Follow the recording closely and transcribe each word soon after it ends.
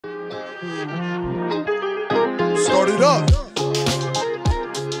Start it up.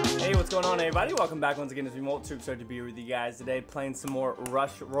 Hey, what's going on, everybody? Welcome back once again. It's me, MOLT. Super excited to be here with you guys today, playing some more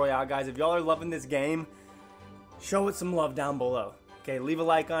Rush Royale, guys. If y'all are loving this game, show it some love down below. Okay, leave a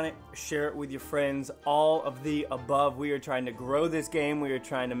like on it, share it with your friends, all of the above. We are trying to grow this game. We are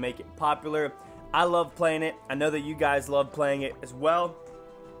trying to make it popular. I love playing it. I know that you guys love playing it as well.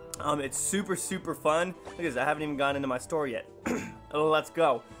 It's super fun. Look at this, I haven't even gone into my store yet. Oh, let's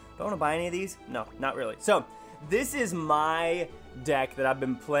go. Do I want to buy any of these? No, not really. So, this is my deck that I've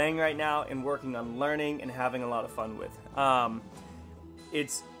been playing right now and working on learning and having a lot of fun with.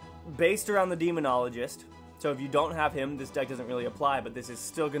 It's based around the Demonologist. So if you don't have him, this deck doesn't really apply, but this is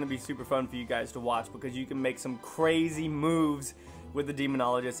still going to be super fun for you guys to watch because you can make some crazy moves with the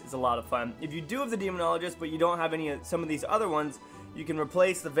Demonologist. It's a lot of fun. If you do have the Demonologist, but you don't have some of these other ones, you can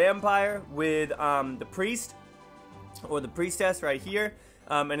replace the Vampire with the Priest or the Priestess right here,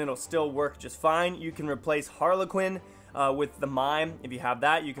 and it'll still work just fine. You can replace Harlequin with the Mime. If you have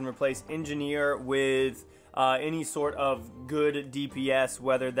that, you can replace Engineer with any sort of good DPS,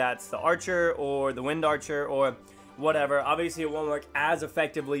 whether that's the Archer or the Wind Archer or whatever. Obviously, it won't work as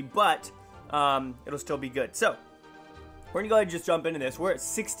effectively, but it'll still be good. So, we're going to go ahead and just jump into this. We're at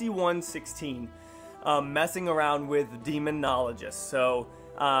 61-16, messing around with Demonologist. So,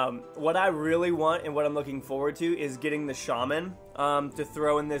 what I really want and what I'm looking forward to is getting the Shaman to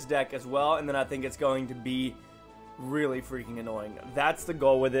throw in this deck as well, and then I think it's going to be really freaking annoying. That's the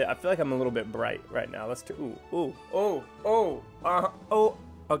goal with it. I feel like I'm a little bit bright right now. Let's do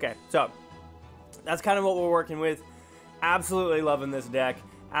okay, so that's kind of what we're working with. Absolutely loving this deck.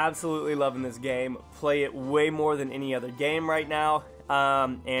 Absolutely loving this game. Play it way more than any other game right now,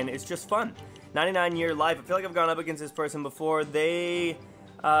 and it's just fun. 99-year life. I feel like I've gone up against this person before. They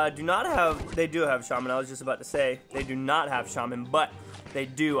do have Shaman. I was just about to say they do not have Shaman, but they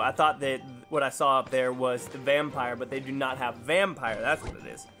do. I thought that what I saw up there was the Vampire, but they do not have Vampire. That's what it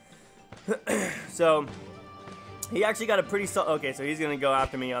is. So, he actually got a pretty okay, so he's going to go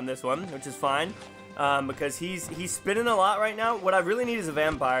after me on this one, which is fine, because he's spinning a lot right now. What I really need is a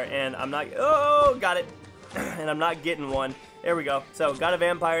Vampire, and I'm not... Oh, got it. And I'm not getting one. There we go. So, got a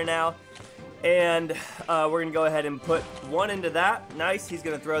Vampire now, and we're going to go ahead and put one into that. Nice. He's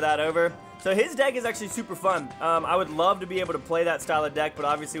going to throw that over. So his deck is actually super fun. I would love to be able to play that style of deck, but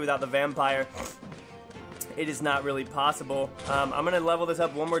obviously without the Vampire, it is not really possible. I'm going to level this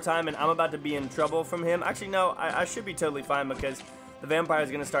up one more time, and I'm about to be in trouble from him. Actually, no, I should be totally fine because the Vampire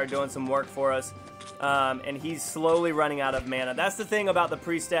is going to start doing some work for us, and he's slowly running out of mana. That's the thing about the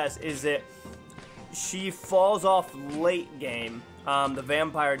Priestess, is that she falls off late game. The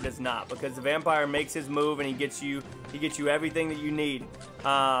Vampire does not, because the Vampire makes his move and he gets you everything that you need.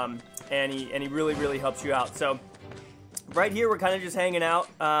 And he really helps you out. So right here we're kind of just hanging out.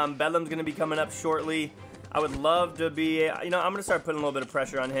 Bedlam's going to be coming up shortly. I would love to be, I'm going to start putting a little bit of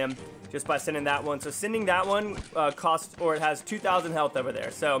pressure on him just by sending that one. So sending that one it has 2,000 health over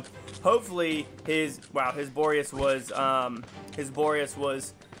there. So hopefully his Boreas was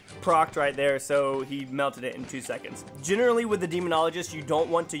procced right there, so he melted it in 2 seconds. Generally with the Demonologist, you don't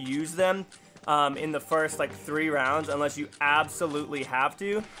want to use them in the first like 3 rounds unless you absolutely have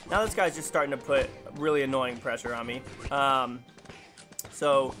to. Now this guy's just starting to put really annoying pressure on me.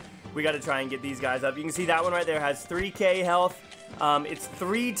 So we got to try and get these guys up. You can see that one right there has 3k health. It's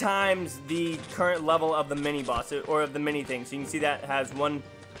 3 times the current level of the mini boss or of the mini thing. So you can see that has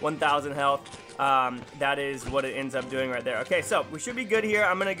 1,000 health. That is what it ends up doing right there. Okay, so we should be good here.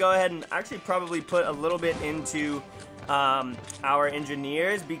 I'm gonna go ahead and actually probably put a little bit into our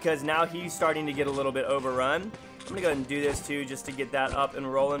Engineers, because now he's starting to get a little bit overrun. I'm gonna go ahead and do this too, just to get that up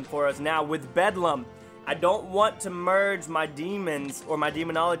and rolling for us. Now with Bedlam, I don't want to merge my demons or my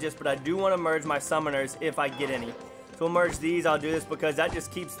Demonologist, but I do want to merge my summoners if I get any. So we'll merge these. I'll do this because that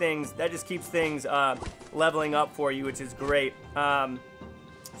just keeps things leveling up for you, which is great.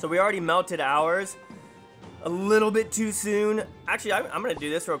 So we already melted ours a little bit too soon. Actually, I'm gonna do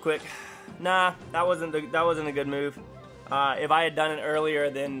this real quick. Nah, that wasn't a good move. If I had done it earlier,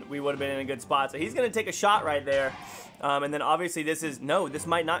 then we would have been in a good spot. So he's gonna take a shot right there, and then obviously this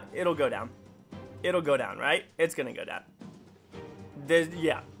might not. It'll go down. It'll go down, right? It's gonna go down.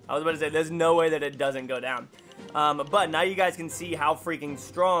 Yeah, I was about to say there's no way that it doesn't go down. But now you guys can see how freaking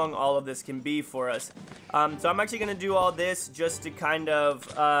strong all of this can be for us. So I'm actually going to do all this just to kind of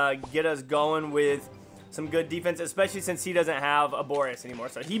get us going with some good defense, especially since he doesn't have a Boreas anymore.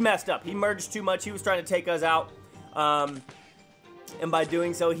 So he messed up. He merged too much. He was trying to take us out. And by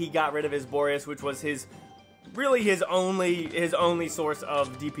doing so, he got rid of his Boreas, which was really his only source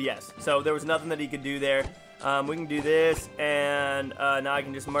of DPS. So there was nothing that he could do there. We can do this, and now I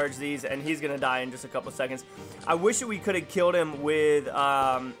can just merge these, and he's gonna die in just a couple seconds. I wish we could have killed him with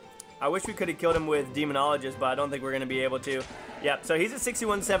Demonologist, but I don't think we're gonna be able to. Yep, so he's at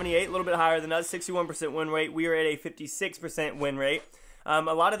 6178, a little bit higher than us, 61% win rate. We are at a 56% win rate. A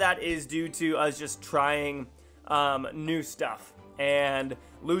lot of that is due to us just trying new stuff and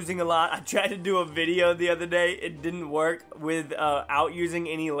losing a lot. I tried to do a video the other day. It didn't work without using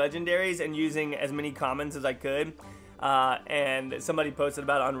any legendaries and using as many commons as I could. And somebody posted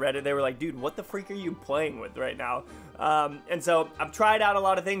about it on Reddit. They were like, dude, what the freak are you playing with right now? And so I've tried out a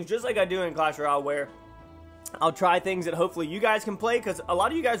lot of things, just like I do in Clash Royale, where I'll try things that hopefully you guys can play, because a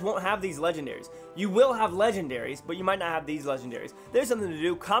lot of you guys won't have these legendaries. You will have legendaries, but you might not have these legendaries. There's something to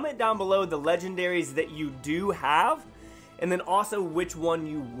do. Comment down below the legendaries that you do have, and then also which one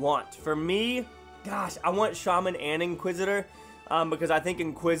you want. For me, gosh, I want Shaman and Inquisitor, because I think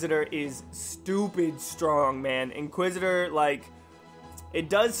Inquisitor is stupid strong, man. Inquisitor, like, it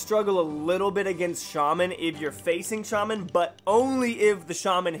does struggle a little bit against Shaman if you're facing Shaman, but only if the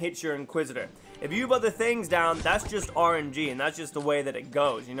Shaman hits your Inquisitor. If you have other things down, that's just RNG, and that's just the way that it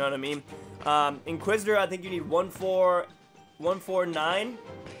goes, you know what I mean? Inquisitor, I think you need 1, 4, 9.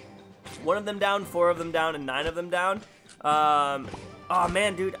 1 of them down, 4 of them down, and 9 of them down. Oh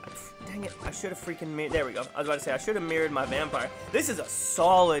man, dude, dang it, I should have freaking mirrored. There we go. I was about to say, I should have mirrored my vampire. This is a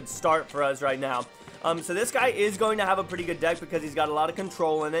solid start for us right now. So this guy is going to have a pretty good deck because he's got a lot of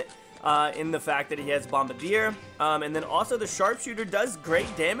control in it. In the fact that he has Bombardier, and then also the Sharpshooter does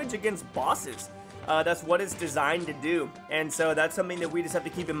great damage against bosses. That's what it's designed to do, and so that's something that we just have to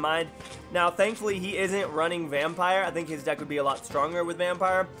keep in mind. Now, thankfully, he isn't running Vampire. I think his deck would be a lot stronger with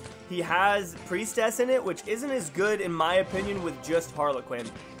Vampire. He has Priestess in it, which isn't as good, in my opinion, with just Harlequin,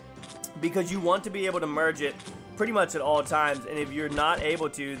 because you want to be able to merge it pretty much at all times, and if you're not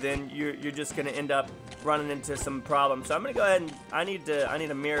able to, then you're just going to end up running into some problems. So I'm going to go ahead and I need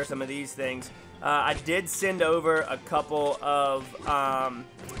to mirror some of these things. I did send over a couple of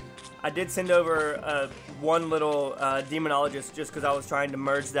one little Demonologist just because I was trying to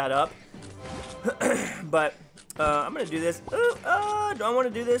merge that up. But I'm going to do this. Do I want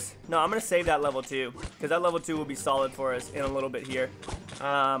to do this? No, I'm going to save that level 2 because that level 2 will be solid for us in a little bit here.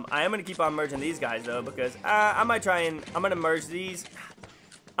 I am going to keep on merging these guys though, because I might try and I'm going to merge these.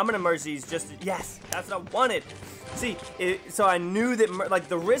 I'm going to merge these yes, that's what I wanted. See, so I knew that, like,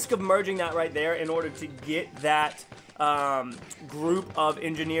 the risk of merging that right there in order to get that group of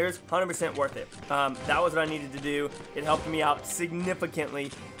engineers, 100% worth it. That was what I needed to do. It helped me out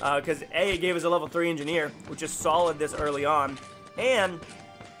significantly because it gave us a level 3 engineer, which is solid this early on, and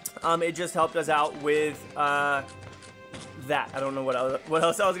it just helped us out with that. I don't know what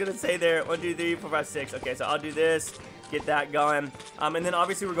else I was going to say there. 1, 2, 3, 4, 5, 6. Okay, so I'll do this. Get that going, and then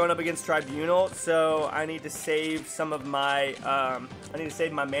obviously we're going up against Tribunal, so I need to save some of my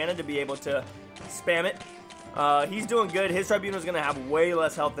mana to be able to spam it. He's doing good. His Tribunal is going to have way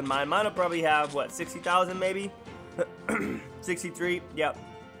less health than mine. Mine will probably have, what, 60,000 maybe? 63, yep.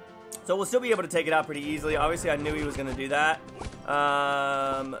 So we'll still be able to take it out pretty easily. Obviously, I knew he was going to do that.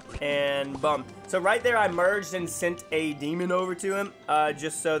 And boom. So right there, I merged and sent a demon over to him,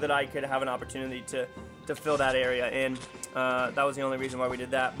 just so that I could have an opportunity to fill that area in. That was the only reason why we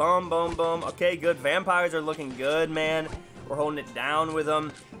did that. Boom, boom, boom. Okay, good. Vampires are looking good, man. We're holding it down with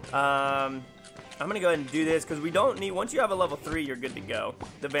them. I'm going to go ahead and do this because we don't need... Once you have a level 3, you're good to go.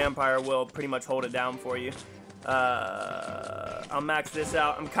 The Vampire will pretty much hold it down for you. I'll max this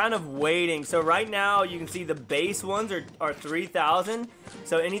out. I'm kind of waiting. So right now, you can see the base ones are 3,000.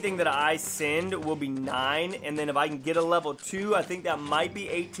 So anything that I send will be 9. And then if I can get a level 2, I think that might be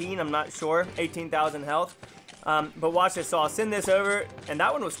 18. I'm not sure. 18,000 health. But watch this. So I'll send this over. And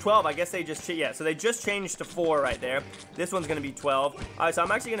that one was 12. I guess they just... Yeah, so they just changed to 4 right there. This one's going to be 12. All right, so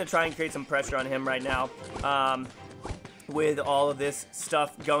I'm actually going to try and create some pressure on him right now. With all of this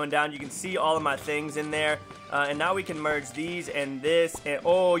stuff going down. You can see all of my things in there. And now we can merge these and this. And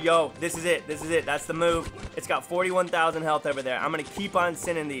oh, yo, this is it. This is it. That's the move. It's got 41,000 health over there. I'm going to keep on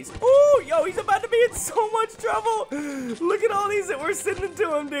sending these. Oh, yo, he's about to be in so much trouble. Look at all these that we're sending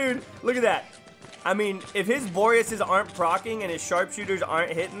to him, dude. Look at that. I mean, if his Boreases aren't proccing and his Sharpshooters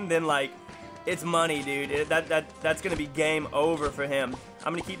aren't hitting, then, like, it's money, dude. That's going to be game over for him.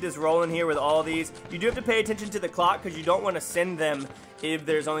 I'm going to keep this rolling here with all these. You do have to pay attention to the clock because you don't want to send them if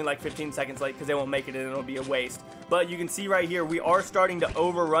there's only like 15 seconds late because they won't make it and it'll be a waste. But you can see right here, we are starting to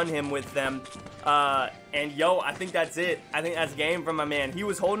overrun him with them. And yo, I think that's it. I think that's game from my man. He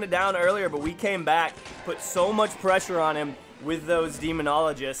was holding it down earlier, but we came back, put so much pressure on him with those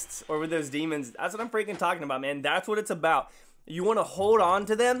Demonologists or with those demons. That's what I'm freaking talking about, man. That's what it's about. You want to hold on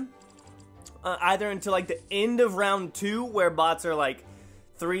to them either until like the end of round 2, where bots are like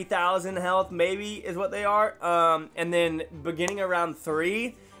 3,000 health, maybe is what they are. And then beginning of round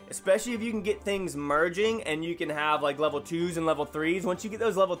 3, especially if you can get things merging and you can have like level 2s and level 3s. Once you get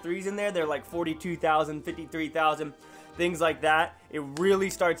those level 3s in there, they're like 42,000, 53,000, things like that. It really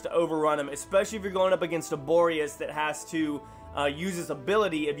starts to overrun them, especially if you're going up against a Boreas that has to use its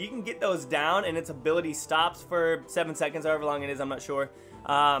ability. If you can get those down and its ability stops for 7 seconds, however long it is, I'm not sure,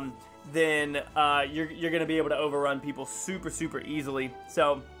 then you're going to be able to overrun people super easily.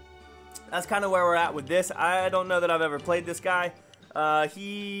 So that's kind of where we're at with this. I don't know that I've ever played this guy.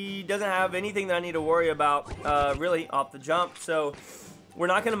 He doesn't have anything that I need to worry about really off the jump. So we're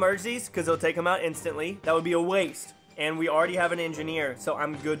not going to merge these because they'll take them out instantly. That would be a waste. And we already have an engineer, so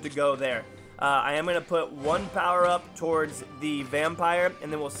I'm good to go there. I am going to put one power up towards the vampire,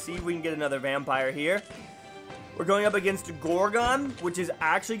 and then we'll see if we can get another vampire here. We're going up against Gorgon, which is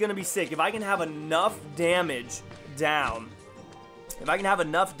actually going to be sick. If I can have enough damage down. If I can have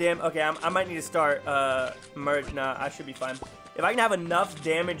enough damage. Okay, I might need to start merge. Nah, I should be fine. If I can have enough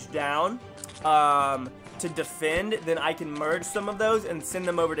damage down to defend, then I can merge some of those and send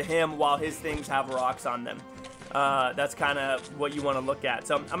them over to him while his things have rocks on them. That's kind of what you want to look at.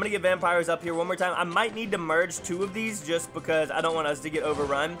 So I'm going to get vampires up here one more time. I might need to merge 2 of these just because I don't want us to get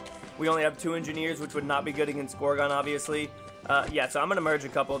overrun. We only have 2 engineers, which would not be good against Gorgon, obviously. Yeah, so I'm going to merge a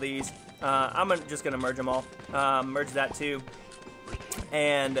couple of these. I'm just going to merge them all. Merge that too.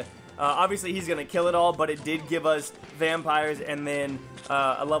 And obviously he's going to kill it all, but it did give us vampires and then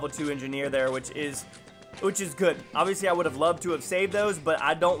a level 2 engineer there, which is good. Obviously, I would have loved to have saved those, but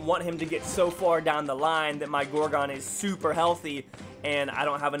I don't want him to get so far down the line that my Gorgon is super healthy and I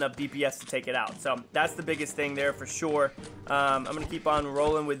don't have enough DPS to take it out. So that's the biggest thing there for sure. I'm going to keep on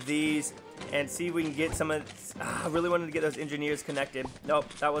rolling with these and see if we can get some of... I really wanted to get those engineers connected.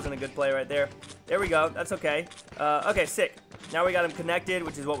 Nope, that wasn't a good play right there. There we go. That's okay. Okay, sick. Now we got them connected,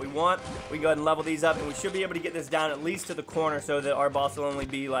 which is what we want. We can go ahead and level these up, and we should be able to get this down at least to the corner so that our boss will only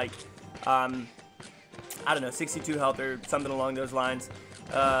be like... I don't know, 62 health or something along those lines.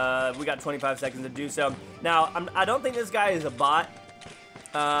 We got 25 seconds to do so. Now, I don't think this guy is a bot,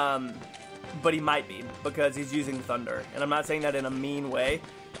 but he might be because he's using Thunder. And I'm not saying that in a mean way.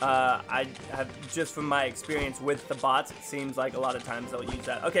 I have, just from my experience with the bots, it seems like a lot of times they'll use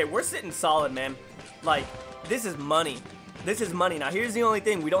that. Okay, we're sitting solid, man. Like, this is money. This is money. Now, here's the only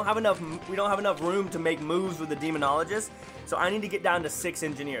thing. We don't have enough room to make moves with the Demonologist. So I need to get down to 6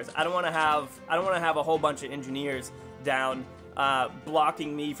 engineers. I don't want to have a whole bunch of engineers down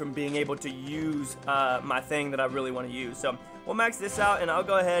blocking me from being able to use my thing that I really want to use. So we'll max this out, and I'll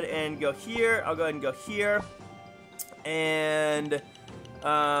go ahead and go here. I'll go ahead and go here. And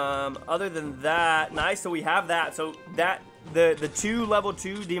other than that, nice. So we have that. So that the 2 level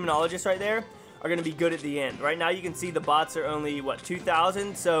 2 Demonologists right there are going to be good at the end. Right now you can see the bots are only, what,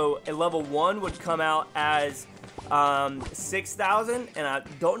 2,000? So a level 1 would come out as 6,000, and I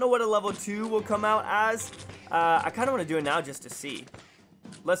don't know what a level 2 will come out as. I kind of want to do it now just to see.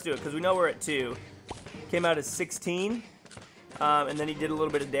 Let's do it, because we know we're at 2. Came out as 16, and then he did a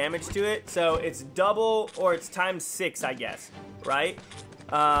little bit of damage to it. So it's double, or it's times 6, I guess, right?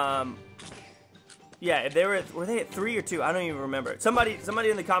 Yeah, if they were they at 3 or 2? I don't even remember. Somebody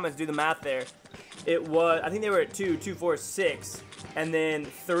in the comments do the math there. It was, I think they were at 2, 2, 4, 6, and then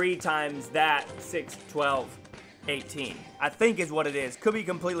 3 times that, 6, 12, 18. I think is what it is. Could be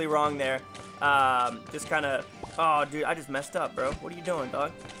completely wrong there. Just kind of, oh, dude, I just messed up, bro. What are you doing,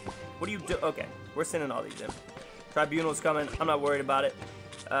 dog? What are you doing? Okay, we're sending all these in. Tribunal's coming. I'm not worried about it.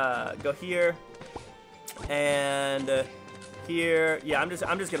 Go here, and here. Yeah, I'm just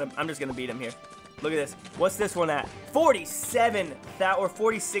gonna beat him here. Look at this. What's this one at? 47,000 or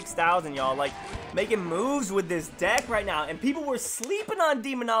 46,000, y'all. Like, making moves with this deck right now. And people were sleeping on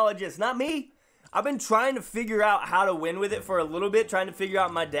Demonologist, not me. I've been trying to figure out how to win with it for a little bit, trying to figure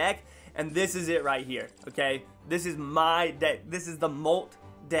out my deck. And this is it right here, okay? This is my deck. This is the MOLT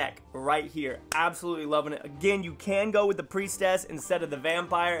deck right here. Absolutely loving it. Again, you can go with the Priestess instead of the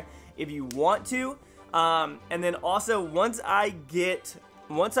Vampire if you want to. And then also, once I get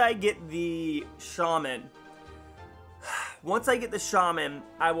the Shaman,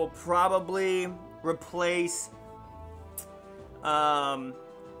 I will probably replace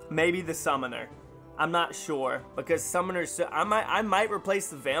maybe the Summoner. I'm not sure, because Summoners, I might replace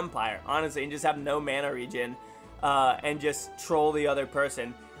the Vampire, honestly, and just have no mana regen, and just troll the other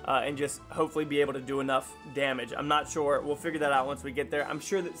person, and just hopefully be able to do enough damage. I'm not sure. We'll figure that out once we get there. I'm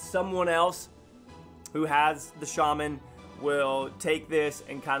sure that someone else who has the Shaman will take this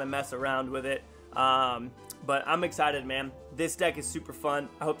and kind of mess around with it. But I'm excited, man. This deck is super fun.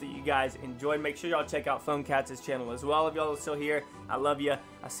 I hope that you guys enjoyed. Make sure y'all check out Phone Cats' channel as well if y'all are still here. I love you.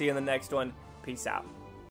 I'll see you in the next one. Peace out.